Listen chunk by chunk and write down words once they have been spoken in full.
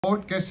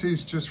Guess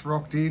who's just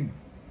rocked in?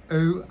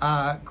 Glenn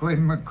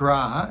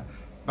McGrath.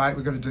 Mate,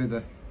 we're going to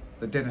do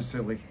the Dennis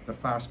Silly, the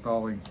fast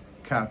bowling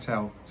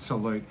cartel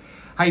salute.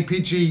 Hey,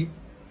 Pidgey,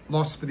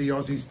 lost for the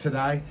Aussies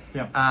today.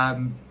 Yep.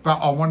 But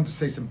I wanted to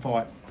see some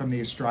fight from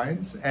the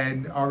Australians,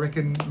 and I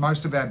reckon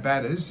most of our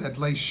batters at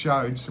least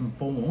showed some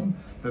form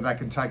that they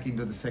can take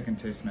into the second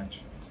test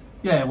match.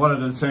 Yeah,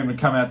 wanted to see him to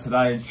come out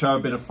today and show a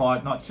bit of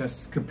fight, not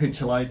just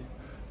capitulate.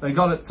 They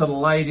got it sort of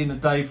laid in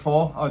at day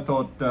 4. I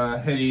thought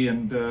Hetty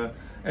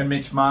and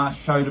Mitch Marsh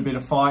showed a bit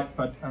of fight,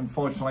 but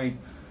unfortunately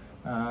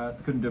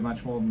couldn't do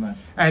much more than that.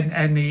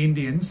 And the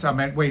Indians, I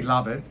mean, we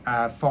love it.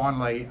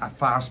 Finally, a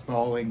fast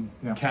bowling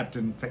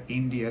captain for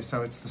India.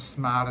 So it's the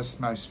smartest,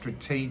 most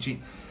strategic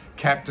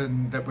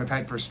captain that we've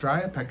had for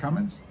Australia, Pat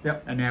Cummins.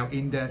 Yep. And now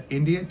India,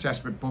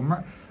 Jasprit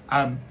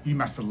Bumrah. You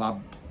must have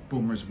loved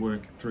Bumrah's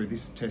work through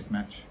this test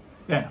match.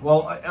 Yeah,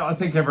 well, I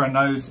think everyone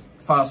knows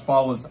fast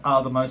bowlers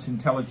are the most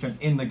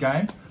intelligent in the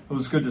game. It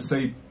was good to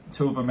see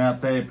 2 of them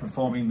out there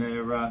performing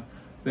their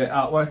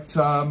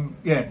artworks.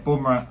 Yeah,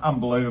 Bumrah,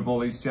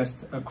 unbelievable. He's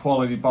just a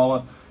quality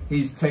bowler.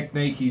 His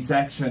technique, his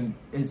action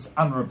is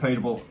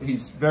unrepeatable.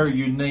 He's very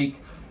unique.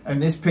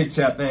 And this pitch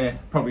out there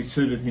probably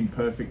suited him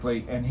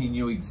perfectly, and he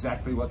knew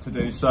exactly what to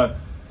do. So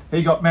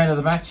he got man of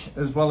the match,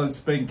 as well as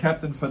being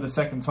captain for the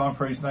 2nd time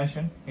for his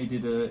nation. He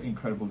did an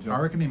incredible job.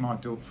 I reckon he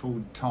might do it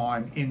full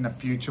time in the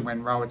future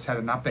when Rowett's had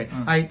enough there.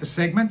 Hey, the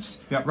segments,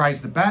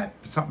 raise the bat,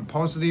 something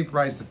positive,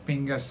 raise the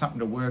finger, something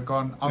to work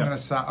on. I'm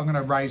going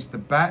to raise the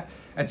bat.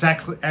 It's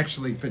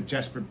actually for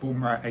Jasprit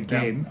Bumrah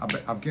again.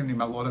 I've given him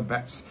a lot of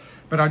bats.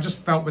 But I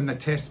just felt when the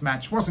test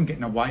match wasn't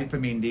getting away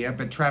from India,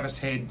 but Travis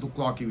Head looked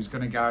like he was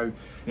going to go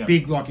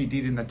big like he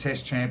did in the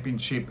test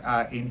championship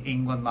in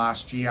England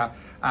last year.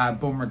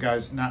 Bumrah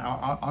goes, no,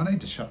 I need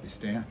to shut this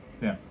down.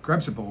 Yeah.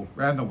 Grabs the ball,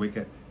 round the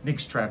wicket,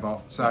 nicks Trav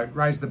off. So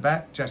raise the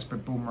bat,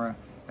 Jasprit Bumrah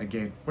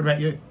again. What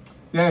about you?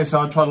 Yeah,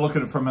 so I try to look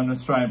at it from an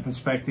Australian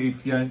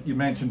perspective. You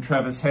mentioned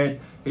Travis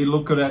Head. He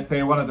looked good out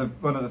there. One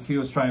of the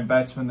few Australian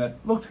batsmen that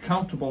looked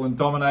comfortable and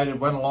dominated.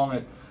 Went along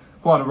at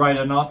quite a rate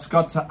of knots.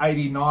 Got to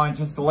 89,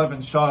 just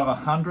 11 shy of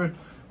 100.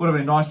 Would have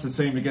been nice to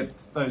see him to get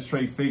those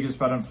 3 figures,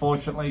 but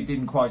unfortunately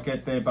didn't quite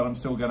get there. But I'm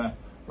still going to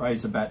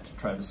raise the bat to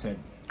Travis Head.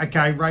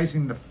 Okay,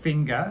 raising the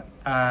finger.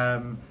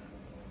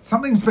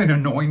 Something's been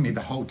annoying me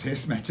the whole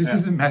test match. This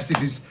isn't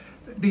massive. Is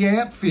the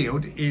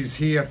outfield is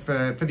here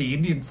for the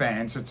Indian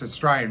fans. It's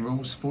Australian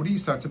rules footy,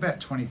 so it's about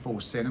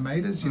 24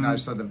 centimetres, you know,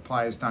 so the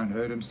players don't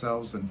hurt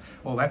themselves and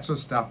all that sort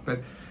of stuff.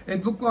 But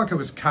it looked like it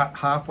was cut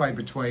halfway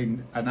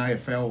between an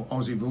AFL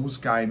Aussie rules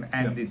game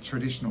and the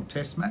traditional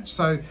test match.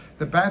 So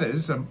the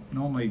batters,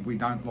 normally we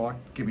don't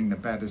like giving the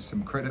batters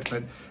some credit,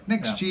 but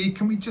next year,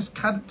 can we just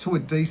cut it to a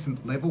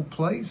decent level,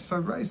 please? So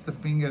raise the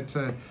finger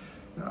to...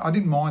 I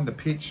didn't mind the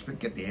pitch, but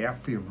get the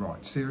outfield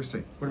right.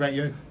 Seriously. What about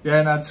you? Yeah,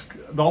 and that's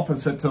the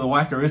opposite to the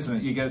whacker, isn't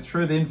it? You get it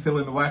through the infield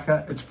in the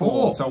whacker, it's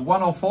 4. So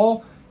 1 or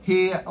 4.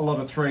 Here, a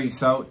lot of 3.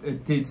 So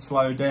it did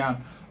slow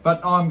down.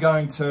 But I'm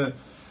going to...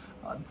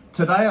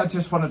 Today, I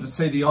just wanted to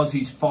see the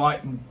Aussies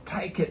fight and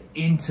take it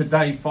into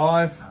day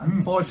 5.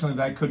 Unfortunately,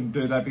 they couldn't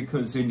do that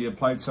because India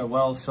played so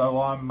well.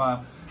 So I'm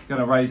going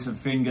to raise a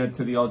finger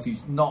to the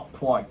Aussies not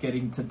quite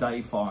getting to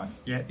day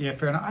 5. Yeah,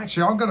 fair enough.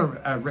 Actually, I've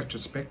got a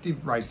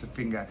retrospective raise the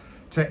finger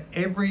to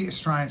every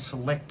Australian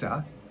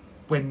selector.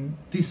 When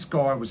this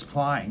guy was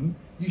playing,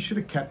 you should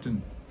have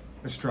captained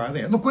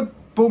Australia. Look what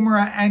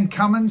Bumrah and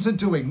Cummins are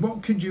doing.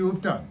 What could you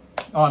have done?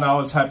 Oh no, I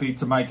was happy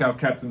to make our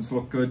captains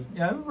look good.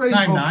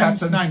 Reasonable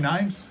captains. Name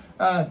names.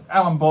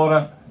 Alan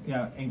Border,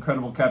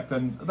 incredible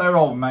captain. They're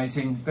all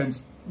amazing. Then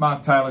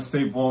Mark Taylor,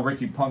 Steve Waugh,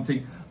 Ricky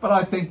Ponting. But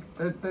I think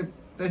that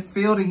they're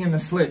fielding in the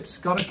slips.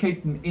 Got to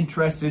keep them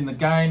interested in the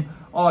game.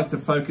 I like to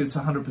focus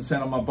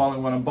 100% on my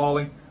bowling when I'm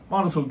bowling.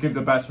 Might as well give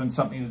the batsman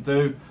something to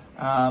do.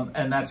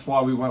 And that's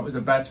why we went with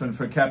the batsman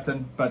for a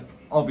captain. But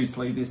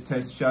obviously this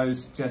test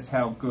shows just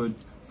how good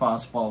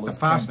fast bowlers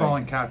can be. The fast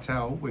bowling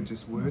cartel, we're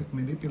just word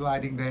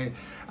manipulating there.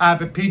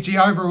 But Pidgey,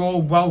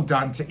 overall, well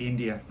done to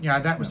India.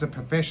 That was a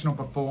professional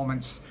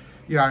performance.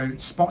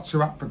 Spots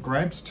are up for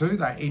grabs too.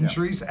 They're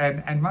injuries,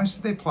 and most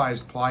of their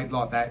players played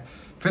like that.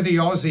 For the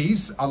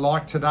Aussies, I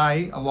like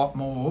today a lot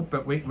more,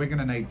 but we're going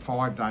to need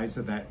 5 days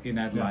of that in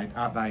Adelaide,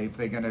 aren't they, if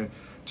they're going to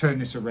turn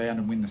this around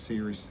and win the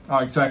series? Oh,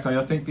 exactly.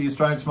 I think the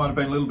Australians might have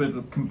been a little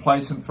bit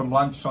complacent from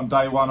lunch on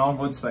day 1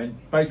 onwards. They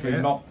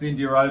basically knocked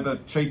India over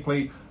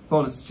cheaply.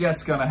 Thought it's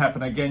just going to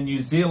happen again. New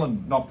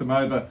Zealand knocked them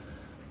over,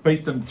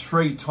 beat them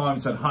 3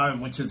 times at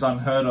home, which is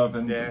unheard of.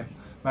 And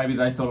maybe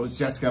they thought it was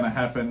just going to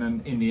happen.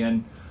 And in the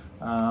end,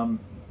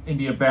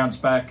 India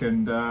bounced back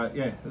and,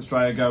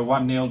 Australia go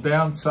 1-0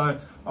 down. So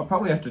I'll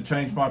probably have to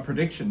change my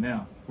prediction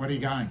now. What are you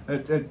going?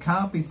 It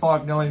can't be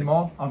 5-0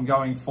 anymore. I'm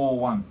going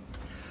 4-1.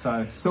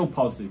 So still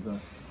positive though.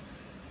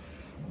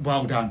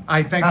 Well done.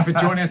 Hey, thanks for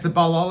joining us, the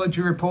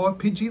Bowlology Report.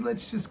 Pidgey,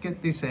 let's just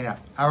get this out.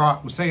 All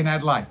right, we'll see you in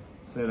Adelaide.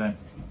 See you then.